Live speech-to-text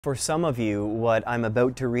For some of you, what I'm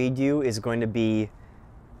about to read you is going to be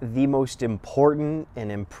the most important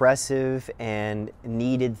and impressive and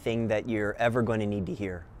needed thing that you're ever going to need to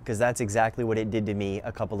hear, because that's exactly what it did to me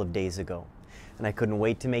a couple of days ago. And I couldn't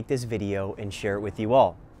wait to make this video and share it with you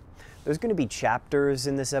all. There's going to be chapters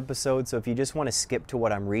in this episode, so if you just want to skip to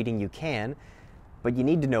what I'm reading, you can, but you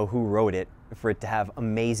need to know who wrote it for it to have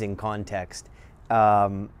amazing context.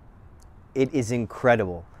 It is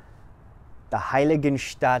incredible. The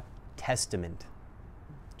Heiligenstadt Testament.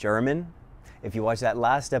 German. If you watched that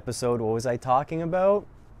last episode, what was I talking about?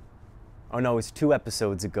 Oh no, it was 2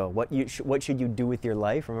 episodes ago. What should you do with your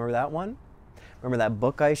life? Remember that one? Remember that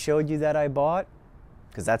book I showed you that I bought?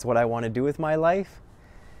 Because that's what I want to do with my life.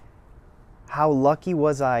 How lucky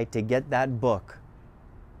was I to get that book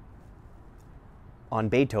on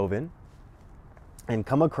Beethoven and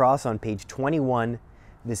come across on page 21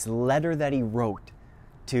 this letter that he wrote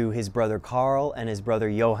to his brother Carl and his brother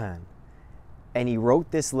Johann. And he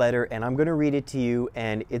wrote this letter, and I'm going to read it to you,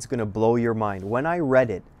 and it's going to blow your mind. When I read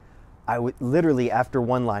it, I would literally, after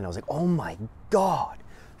one line, I was like, oh my God.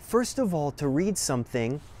 First of all, to read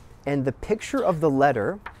something, and the picture of the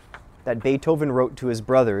letter that Beethoven wrote to his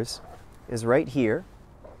brothers is right here.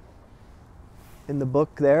 In the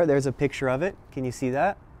book there's a picture of it. Can you see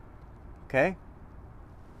that? Okay.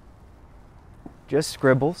 Just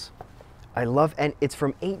scribbles. I love, and it's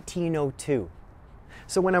from 1802.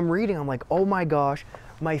 So when I'm reading, I'm like, oh my gosh,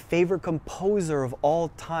 my favorite composer of all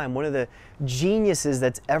time, one of the geniuses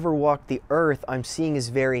that's ever walked the earth, I'm seeing his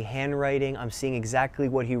very handwriting, I'm seeing exactly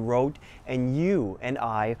what he wrote, and you and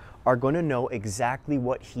I are going to know exactly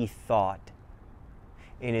what he thought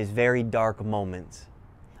in his very dark moments.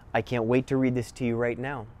 I can't wait to read this to you right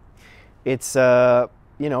now. It's, a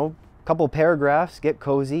couple paragraphs, get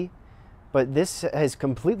cozy. But this has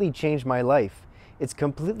completely changed my life. It's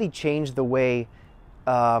completely changed the way,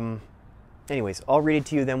 anyways, I'll read it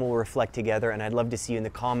to you, then we'll reflect together, and I'd love to see you in the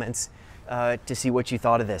comments to see what you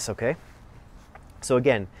thought of this, okay? So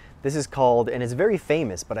again, this is called, and it's very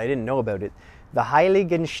famous, but I didn't know about it, the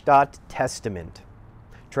Heiligenstadt Testament.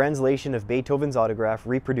 Translation of Beethoven's autograph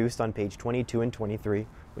reproduced on page 22 and 23,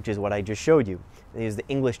 which is what I just showed you. It is the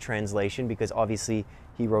English translation because obviously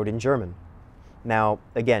he wrote in German. Now,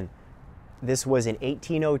 again, this was in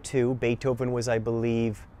 1802. Beethoven was, I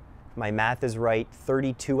believe, if my math is right,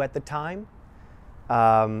 32 at the time.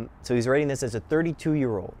 So he's writing this as a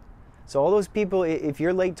 32-year-old. So all those people, if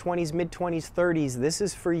you're late 20s, mid-20s, 30s, this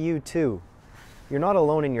is for you too. You're not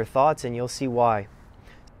alone in your thoughts, and you'll see why.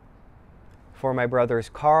 For my brothers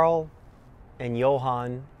Carl and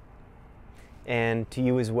Johann, and to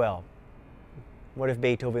you as well. What if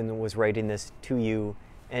Beethoven was writing this to you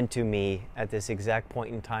and to me at this exact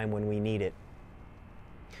point in time when we need it?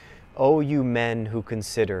 Oh, you men who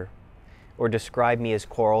consider or describe me as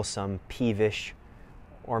quarrelsome, peevish,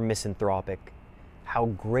 or misanthropic, how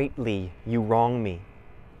greatly you wrong me.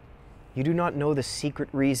 You do not know the secret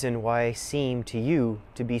reason why I seem to you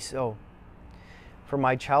to be so. From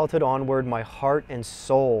my childhood onward, my heart and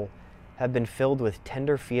soul have been filled with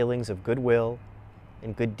tender feelings of goodwill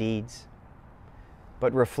and good deeds.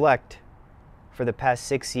 But reflect, for the past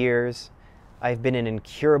 6 years, I've been in an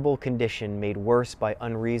incurable condition made worse by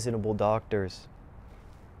unreasonable doctors.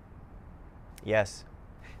 Yes,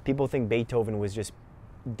 people think Beethoven was just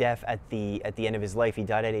deaf at the end of his life. He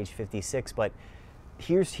died at age 56, but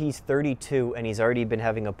he's 32 and he's already been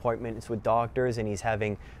having appointments with doctors, and he's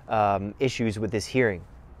having issues with his hearing.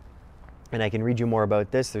 And I can read you more about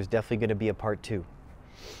this. There's definitely going to be a part 2.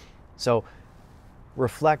 So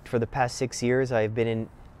reflect, for the past 6 years, I've been in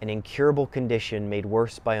an incurable condition made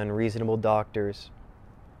worse by unreasonable doctors.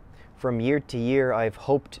 From year to year I have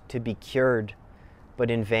hoped to be cured, but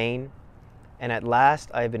in vain, and at last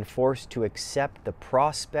I have been forced to accept the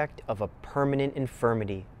prospect of a permanent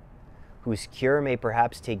infirmity, whose cure may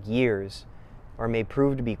perhaps take years, or may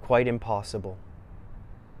prove to be quite impossible.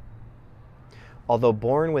 Although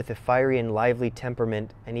born with a fiery and lively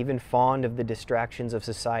temperament, and even fond of the distractions of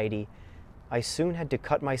society, I soon had to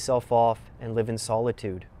cut myself off and live in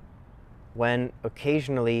solitude. When,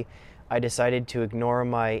 occasionally, I decided to ignore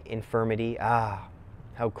my infirmity, how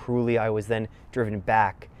cruelly I was then driven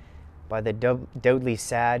back by the doubly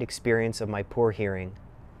sad experience of my poor hearing.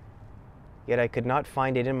 Yet I could not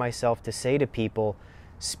find it in myself to say to people,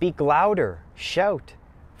 "Speak louder, shout,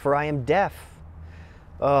 for I am deaf."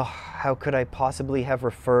 Oh, how could I possibly have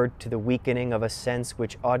referred to the weakening of a sense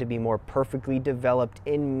which ought to be more perfectly developed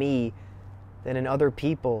in me than in other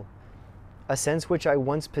people, a sense which I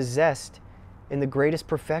once possessed in the greatest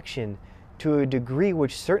perfection, to a degree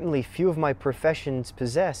which certainly few of my professions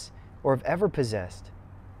possess or have ever possessed?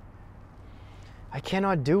 I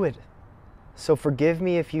cannot do it. So forgive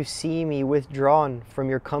me if you see me withdrawn from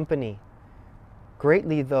your company.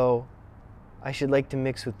 Greatly, though, I should like to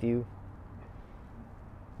mix with you.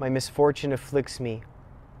 My misfortune afflicts me,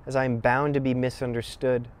 as I am bound to be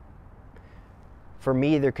misunderstood. For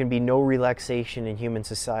me, there can be no relaxation in human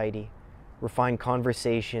society, refined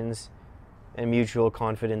conversations, and mutual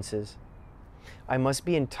confidences. I must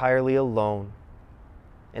be entirely alone,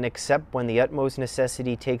 and except when the utmost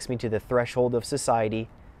necessity takes me to the threshold of society,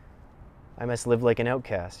 I must live like an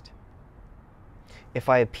outcast. If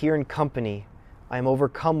I appear in company, I am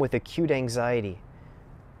overcome with acute anxiety.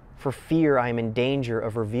 For fear I am in danger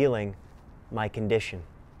of revealing my condition.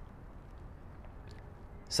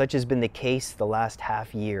 Such has been the case the last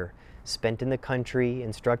half year, spent in the country,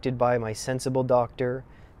 instructed by my sensible doctor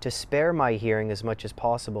to spare my hearing as much as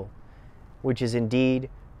possible, which is indeed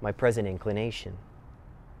my present inclination.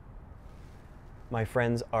 My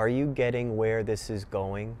friends, are you getting where this is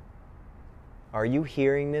going? Are you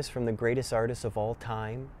hearing this from the greatest artist of all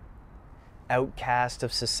time? Outcast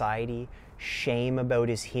of society, shame about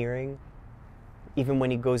his hearing. Even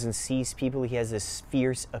when he goes and sees people, he has this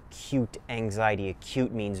fierce, acute anxiety.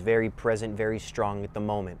 Acute means very present, very strong at the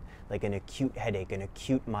moment. Like an acute headache, an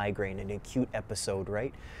acute migraine, an acute episode,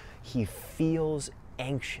 right? He feels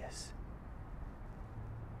anxious.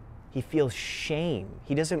 He feels shame.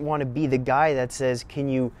 He doesn't want to be the guy that says, can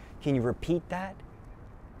you repeat that?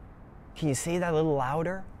 Can you say that a little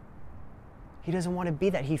louder? He doesn't want to be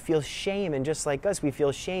that. He feels shame, and just like us, we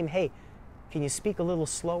feel shame. Hey, can you speak a little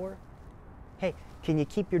slower? Hey, can you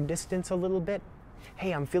keep your distance a little bit?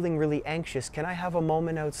 Hey, I'm feeling really anxious. Can I have a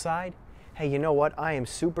moment outside? Hey, you know what? I am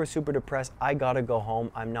super, super depressed. I gotta go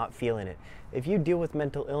home. I'm not feeling it. If you deal with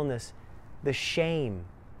mental illness, the shame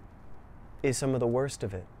is some of the worst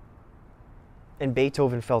of it. And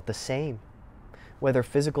Beethoven felt the same. Whether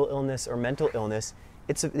physical illness or mental illness,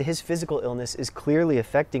 his physical illness is clearly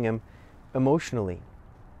affecting him emotionally.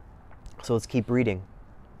 So let's keep reading.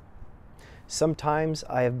 Sometimes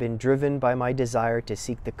I have been driven by my desire to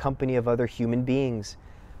seek the company of other human beings.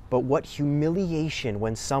 But what humiliation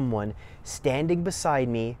when someone, standing beside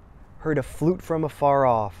me, heard a flute from afar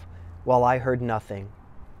off, while I heard nothing.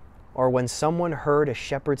 Or when someone heard a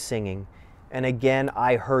shepherd singing, and again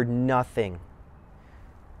I heard nothing.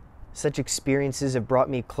 Such experiences have brought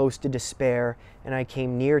me close to despair, and I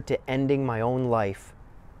came near to ending my own life.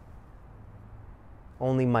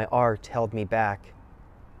 Only my art held me back,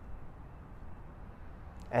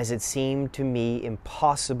 as it seemed to me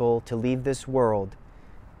impossible to leave this world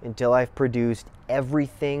until I've produced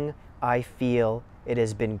everything I feel it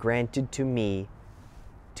has been granted to me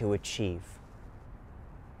to achieve.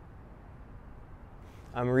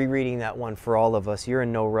 I'm rereading that one for all of us. You're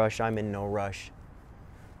in no rush, I'm in no rush.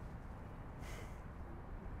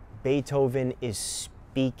 Beethoven is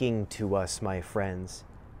speaking to us, my friends.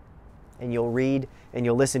 And you'll read and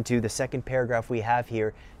you'll listen to the second paragraph we have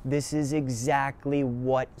here. This is exactly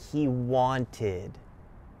what he wanted.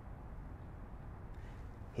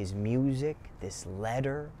 His music, this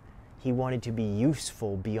letter, he wanted to be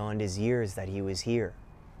useful beyond his years that he was here.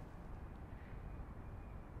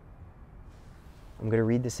 I'm going to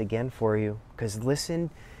read this again for you, because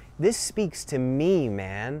listen, this speaks to me,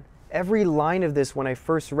 man. Every line of this when I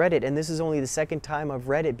first read it, and this is only the second time I've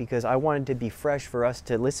read it because I wanted to be fresh for us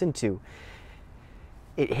to listen to.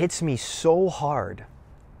 It hits me so hard.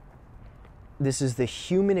 This is the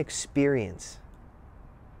human experience.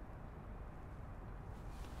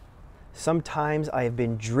 Sometimes I have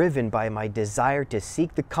been driven by my desire to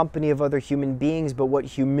seek the company of other human beings, but what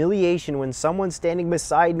humiliation when someone standing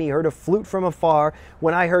beside me heard a flute from afar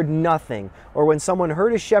when I heard nothing, or when someone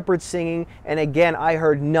heard a shepherd singing and again I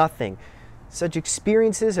heard nothing. Such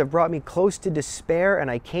experiences have brought me close to despair,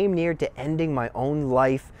 and I came near to ending my own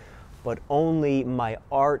life, but only my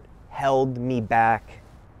art held me back,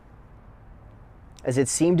 as it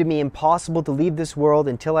seemed to me impossible to leave this world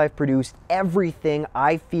until I've produced everything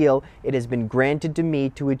I feel it has been granted to me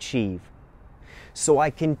to achieve. So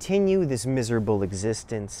I continue this miserable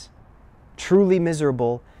existence, truly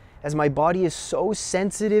miserable, as my body is so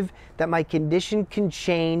sensitive that my condition can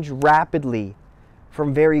change rapidly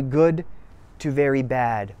from very good to very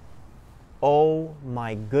bad. Oh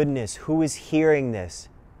my goodness, who is hearing this?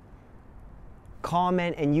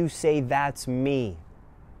 Comment and you say, that's me.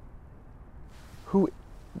 Who,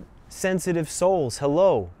 sensitive souls,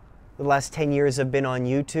 hello. The last 10 years I've been on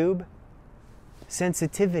YouTube.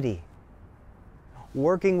 Sensitivity.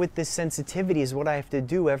 Working with this sensitivity is what I have to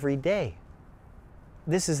do every day.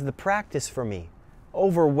 This is the practice for me.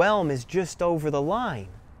 Overwhelm is just over the line.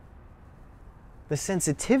 The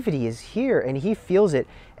sensitivity is here, and he feels it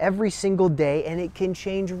every single day, and it can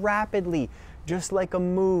change rapidly, just like a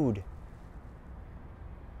mood.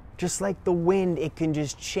 Just like the wind, it can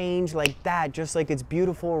just change like that, just like it's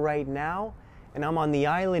beautiful right now, and I'm on the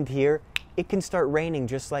island here, it can start raining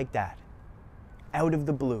just like that, out of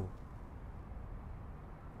the blue.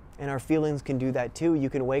 And our feelings can do that too. You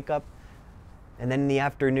can wake up, and then in the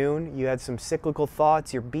afternoon, you had some cyclical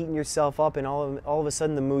thoughts, you're beating yourself up, and all of a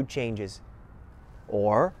sudden the mood changes.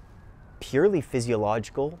 Or, purely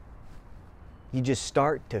physiological, you just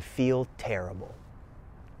start to feel terrible.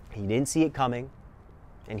 You didn't see it coming,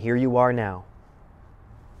 and here you are now.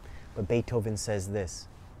 But Beethoven says this,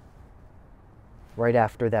 right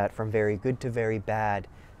after that, from very good to very bad,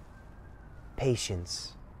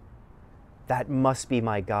 patience. That must be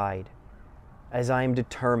my guide, as I am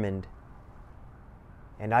determined,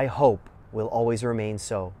 and I hope will always remain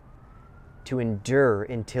so, to endure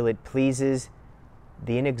until it pleases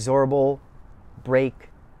the inexorable break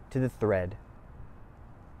to the thread.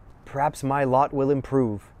 Perhaps my lot will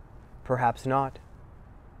improve, perhaps not.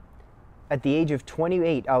 At the age of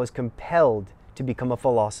 28, I was compelled to become a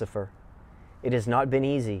philosopher. It has not been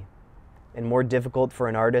easy, and more difficult for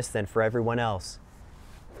an artist than for everyone else.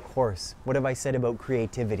 Of course, what have I said about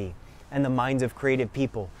creativity and the minds of creative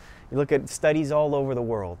people? You look at studies all over the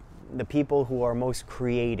world, the people who are most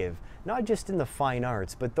creative, not just in the fine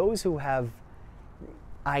arts, but those who have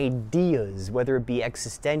ideas, whether it be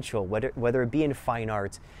existential, whether it be in fine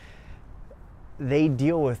arts, they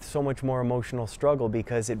deal with so much more emotional struggle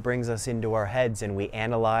because it brings us into our heads and we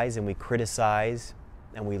analyze and we criticize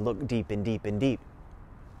and we look deep and deep and deep.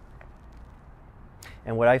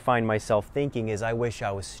 And what I find myself thinking is, I wish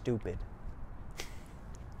I was stupid.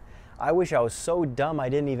 I wish I was so dumb I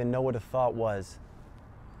didn't even know what a thought was.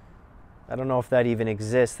 I don't know if that even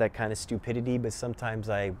exists, that kind of stupidity, but sometimes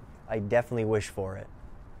I definitely wish for it.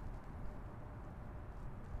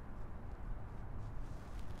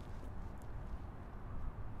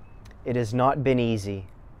 It has not been easy,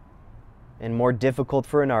 and more difficult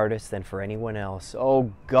for an artist than for anyone else.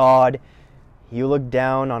 Oh God, you look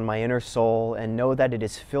down on my inner soul and know that it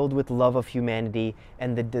is filled with love of humanity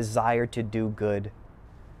and the desire to do good.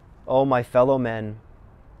 Oh, my fellow men,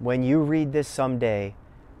 when you read this someday,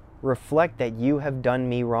 reflect that you have done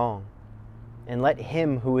me wrong, and let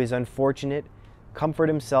him who is unfortunate comfort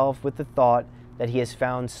himself with the thought that he has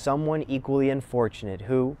found someone equally unfortunate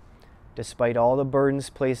who, despite all the burdens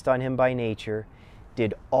placed on him by nature,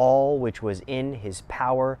 did all which was in his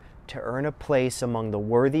power to earn a place among the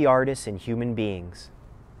worthy artists and human beings.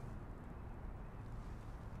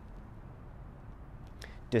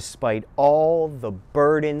 Despite all the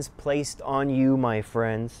burdens placed on you, my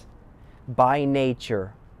friends, by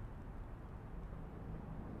nature,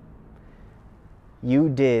 you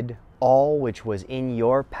did all which was in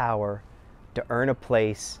your power to earn a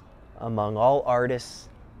place among all artists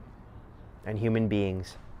and human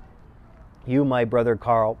beings. You, my brother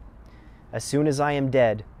Carl, as soon as I am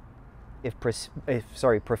dead, if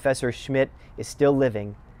Professor Schmidt is still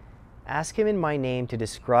living, ask him in my name to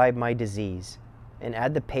describe my disease and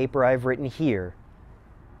add the paper I've written here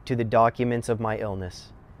to the documents of my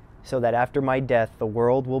illness, so that after my death the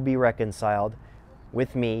world will be reconciled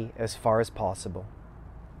with me as far as possible.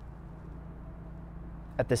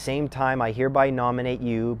 At the same time, I hereby nominate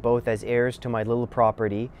you both as heirs to my little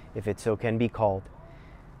property, if it so can be called.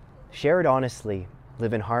 Share it honestly,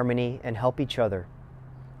 live in harmony, and help each other.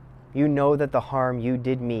 You know that the harm you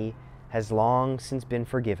did me has long since been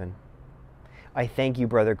forgiven. I thank you,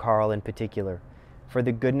 Brother Carl, in particular, for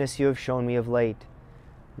the goodness you have shown me of late.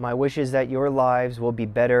 My wish is that your lives will be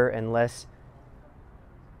better and less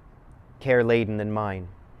care-laden than mine.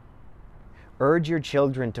 Urge your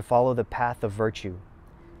children to follow the path of virtue,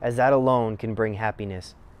 as that alone can bring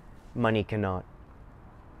happiness. Money cannot.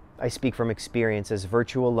 I speak from experience, as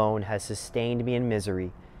virtue alone has sustained me in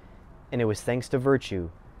misery, and it was thanks to virtue,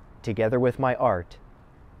 together with my art,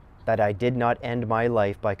 that I did not end my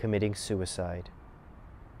life by committing suicide.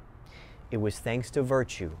 It was thanks to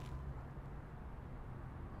virtue,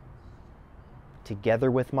 together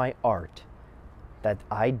with my art, that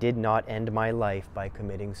I did not end my life by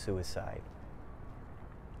committing suicide.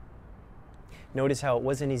 Notice how it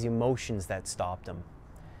wasn't his emotions that stopped him.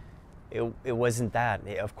 It wasn't that.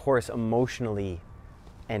 Of course, emotionally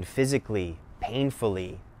and physically,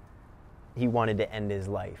 painfully, he wanted to end his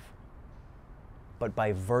life. But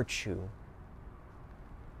by virtue,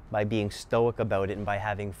 by being stoic about it and by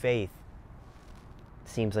having faith, it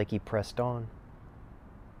seems like he pressed on.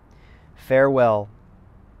 Farewell,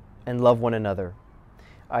 and love one another.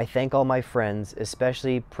 I thank all my friends,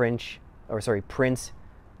 especially Prince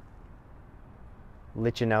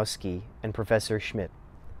Lichanowsky, and Professor Schmidt.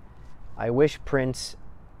 I wish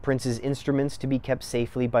Prince's instruments to be kept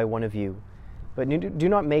safely by one of you, but do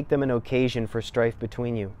not make them an occasion for strife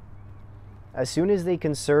between you. As soon as they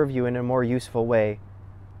can serve you in a more useful way,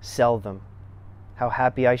 sell them. How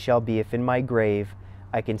happy I shall be if in my grave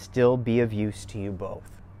I can still be of use to you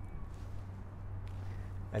both.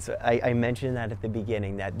 I mentioned that at the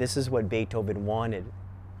beginning, that this is what Beethoven wanted.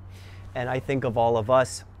 And I think of all of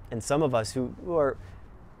us, and some of us who are,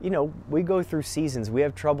 we go through seasons, we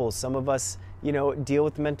have troubles. Some of us, deal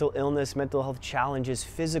with mental illness, mental health challenges,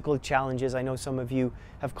 physical challenges. I know some of you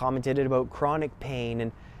have commented about chronic pain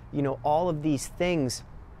and, all of these things.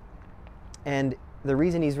 And the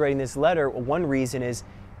reason he's writing this letter, one reason is,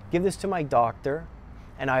 give this to my doctor,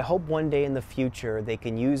 and I hope one day in the future they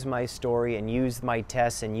can use my story and use my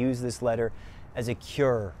tests and use this letter as a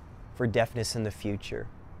cure for deafness in the future.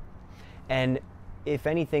 And if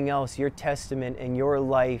anything else, your testament and your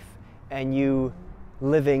life and you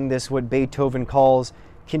living this, what Beethoven calls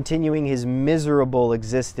continuing his miserable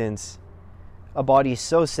existence, a body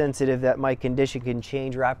so sensitive that my condition can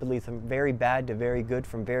change rapidly from very bad to very good,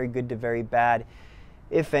 from very good to very bad.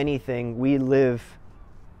 If anything, we live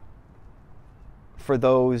for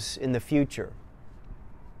those in the future,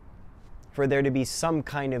 for there to be some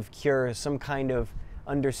kind of cure, some kind of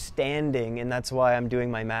understanding, and that's why I'm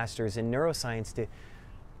doing my master's in neuroscience,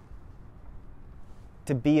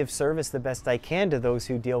 to be of service the best I can to those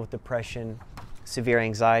who deal with depression, severe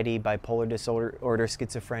anxiety, bipolar disorder,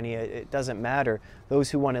 schizophrenia. It doesn't matter.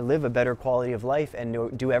 Those who want to live a better quality of life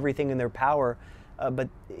and do everything in their power, but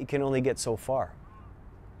it can only get so far.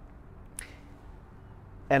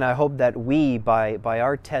 And I hope that we, by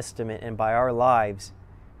our testament and by our lives,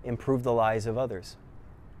 improve the lives of others.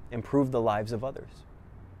 Improve the lives of others.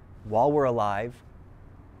 While we're alive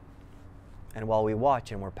and while we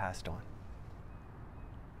watch and we're passed on.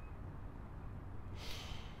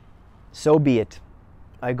 So be it.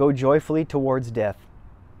 I go joyfully towards death.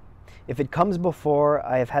 If it comes before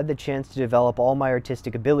I have had the chance to develop all my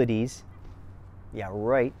artistic abilities, yeah,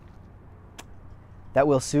 right, that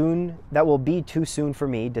will be too soon for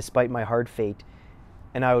me, despite my hard fate,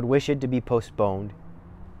 and I would wish it to be postponed.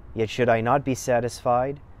 Yet should I not be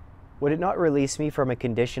satisfied, would it not release me from a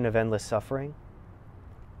condition of endless suffering?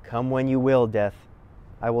 Come when you will, death,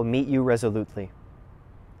 I will meet you resolutely.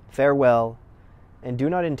 Farewell, and do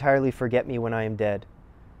not entirely forget me when I am dead.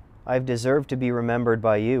 I have deserved to be remembered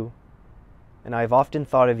by you, and I have often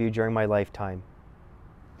thought of you during my lifetime.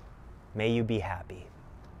 May you be happy.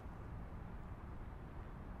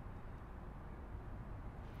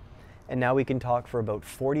 And now we can talk for about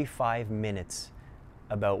 45 minutes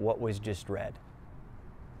about what was just read.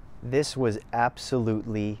 This was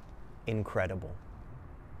absolutely incredible.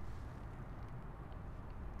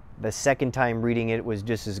 The second time reading it was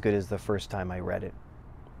just as good as the first time I read it.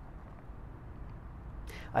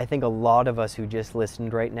 I think a lot of us who just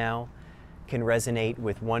listened right now can resonate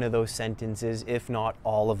with one of those sentences, if not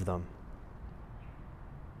all of them.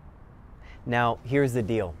 Now, here's the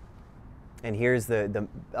deal. And here's a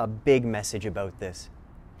big message about this.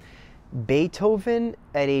 Beethoven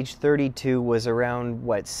at age 32 was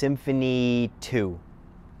around, Symphony 2.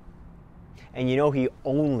 And he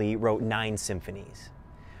only wrote 9 symphonies.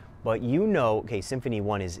 But Symphony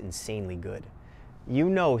 1 is insanely good.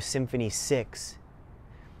 Symphony 6,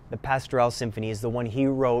 the Pastoral Symphony, is the one he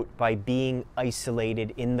wrote by being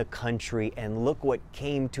isolated in the country, and look what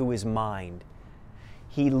came to his mind.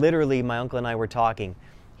 He literally, my uncle and I were talking,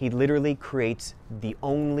 he literally creates the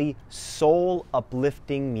only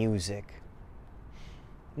soul-uplifting music.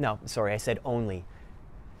 No, sorry, I said only.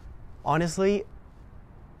 Honestly,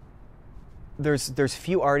 there's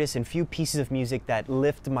few artists and few pieces of music that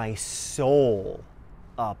lift my soul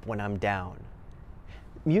up when I'm down.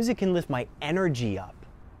 Music can lift my energy up.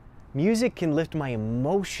 Music can lift my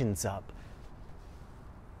emotions up.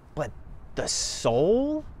 But the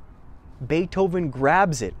soul? Beethoven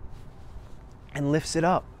grabs it and lifts it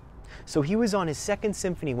up. So he was on his 2nd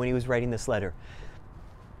symphony when he was writing this letter.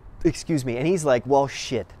 Excuse me. And he's like, well,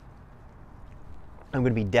 shit. I'm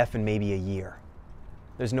going to be deaf in maybe a year.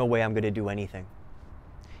 There's no way I'm going to do anything.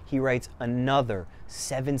 He writes another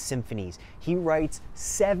 7 symphonies. He writes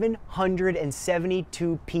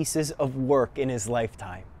 772 pieces of work in his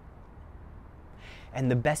lifetime. And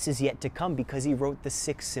the best is yet to come, because he wrote the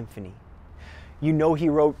 6th symphony. He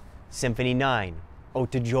wrote Symphony 9,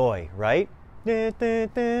 Ode to Joy, right? But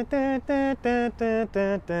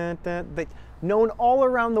known all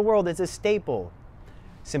around the world as a staple.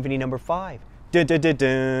 Symphony number 5.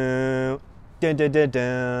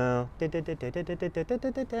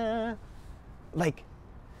 Like,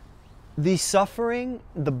 The suffering,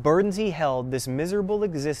 the burdens he held, this miserable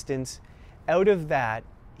existence, out of that,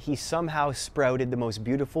 he somehow sprouted the most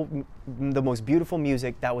beautiful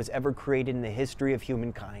music that was ever created in the history of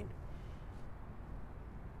humankind.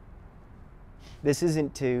 This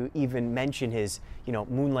isn't to even mention his,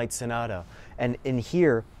 Moonlight Sonata. And in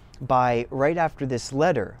here, right after this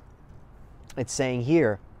letter, it's saying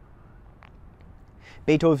here,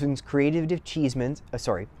 Beethoven's creative achievements,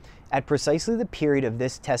 at precisely the period of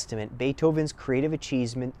this testament, Beethoven's creative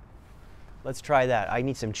achievement, let's try that, I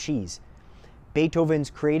need some cheese. Beethoven's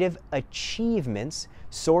creative achievements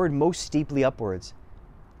soared most steeply upwards.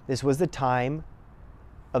 This was the time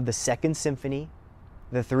of the Second Symphony,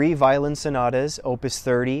 the 3 violin sonatas, opus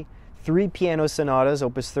 30, 3 piano sonatas,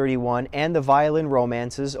 opus 31, and the violin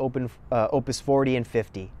romances, opus 40 and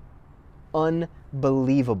 50.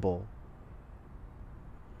 Unbelievable.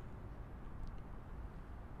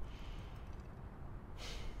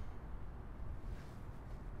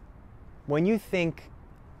 When you think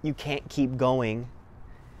you can't keep going,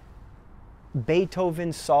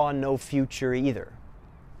 Beethoven saw no future either.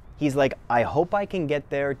 He's like, I hope I can get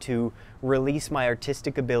there to release my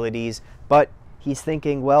artistic abilities, but he's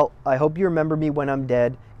thinking, well, I hope you remember me when I'm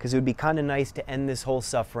dead, because it would be kind of nice to end this whole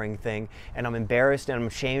suffering thing, and I'm embarrassed and I'm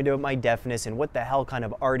ashamed of my deafness, and what the hell kind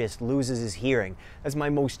of artist loses his hearing? That's my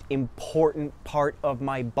most important part of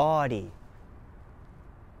my body.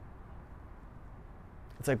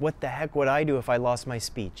 It's like, what the heck would I do if I lost my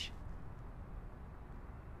speech?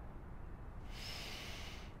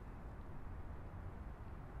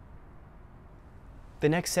 The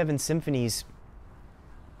next 7 symphonies,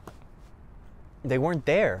 they weren't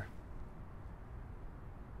there.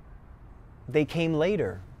 They came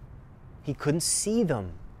later. He couldn't see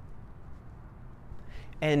them.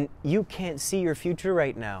 And you can't see your future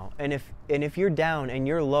right now. And if you're down and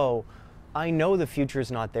you're low, I know the future is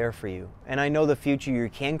not there for you. And I know the future you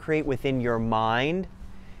can create within your mind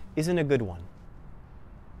isn't a good one.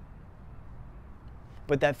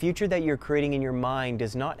 But that future that you're creating in your mind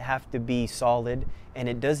does not have to be solid, and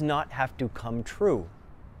it does not have to come true.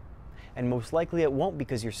 And most likely it won't,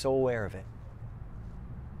 because you're so aware of it.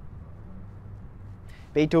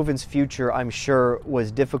 Beethoven's future, I'm sure,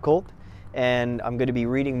 was difficult, and I'm going to be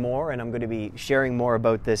reading more and I'm going to be sharing more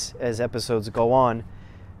about this as episodes go on.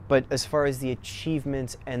 But as far as the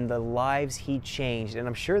achievements and the lives he changed, and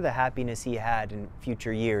I'm sure the happiness he had in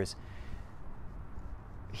future years,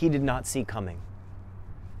 he did not see coming.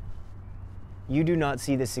 You do not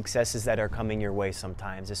see the successes that are coming your way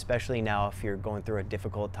sometimes, especially now if you're going through a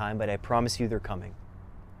difficult time, but I promise you they're coming.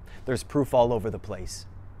 There's proof all over the place.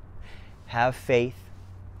 Have faith.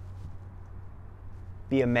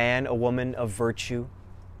 Be a man, a woman of virtue.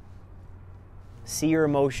 See your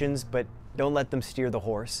emotions, but don't let them steer the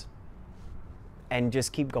horse. And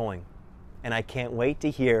just keep going. And I can't wait to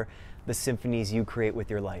hear the symphonies you create with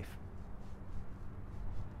your life.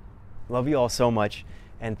 Love you all so much.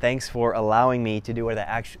 And thanks for allowing me to do what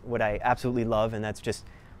I absolutely love, and that's just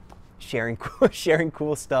sharing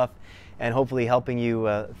cool stuff, and hopefully helping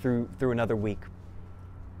you through another week.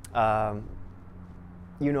 All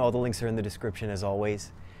the links are in the description as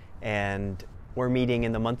always, and we're meeting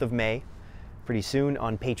in the month of May, pretty soon,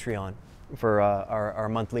 on Patreon for our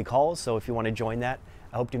monthly calls. So if you want to join that,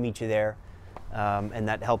 I hope to meet you there, and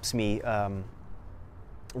that helps me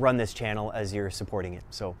run this channel as you're supporting it.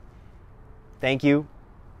 So thank you.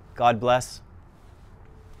 God bless,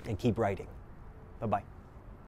 and keep writing. Bye-bye.